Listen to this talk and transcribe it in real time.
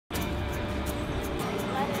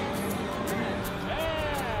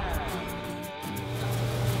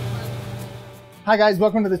Hi guys,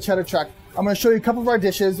 welcome to the Cheddar Truck. I'm going to show you a couple of our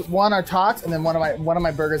dishes. One, our tots, and then one of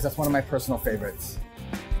my burgers. That's one of my personal favorites.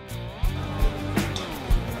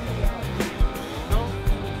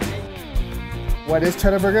 What is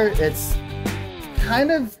Cheddar Burger? It's kind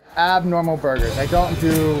of abnormal burgers. I don't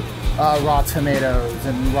do raw tomatoes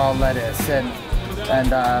and raw lettuce and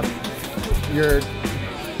your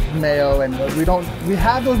mayo, and we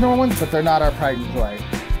have those normal ones, but they're not our pride and joy.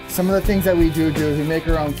 Some of the things that we do is we make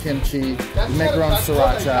our own kimchi, we make our own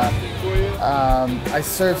sriracha. I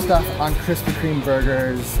serve stuff on Krispy Kreme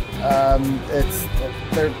burgers.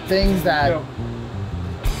 They're things that,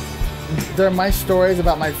 they're my stories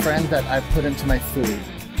about my friends that I put into my food.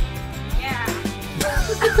 Yeah.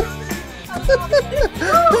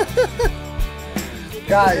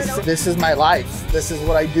 Guys, this is my life. This is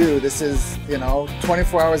what I do. This is,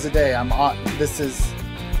 24 hours a day. I'm on.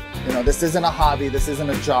 This isn't a hobby. This isn't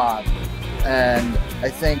a job. And I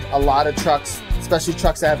think a lot of trucks, especially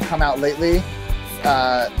trucks that have come out lately,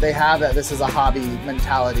 they have that this is a hobby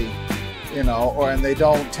mentality, and they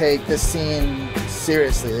don't take this scene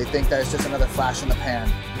seriously. They think that it's just another flash in the pan.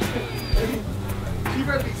 You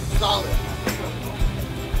better be solid.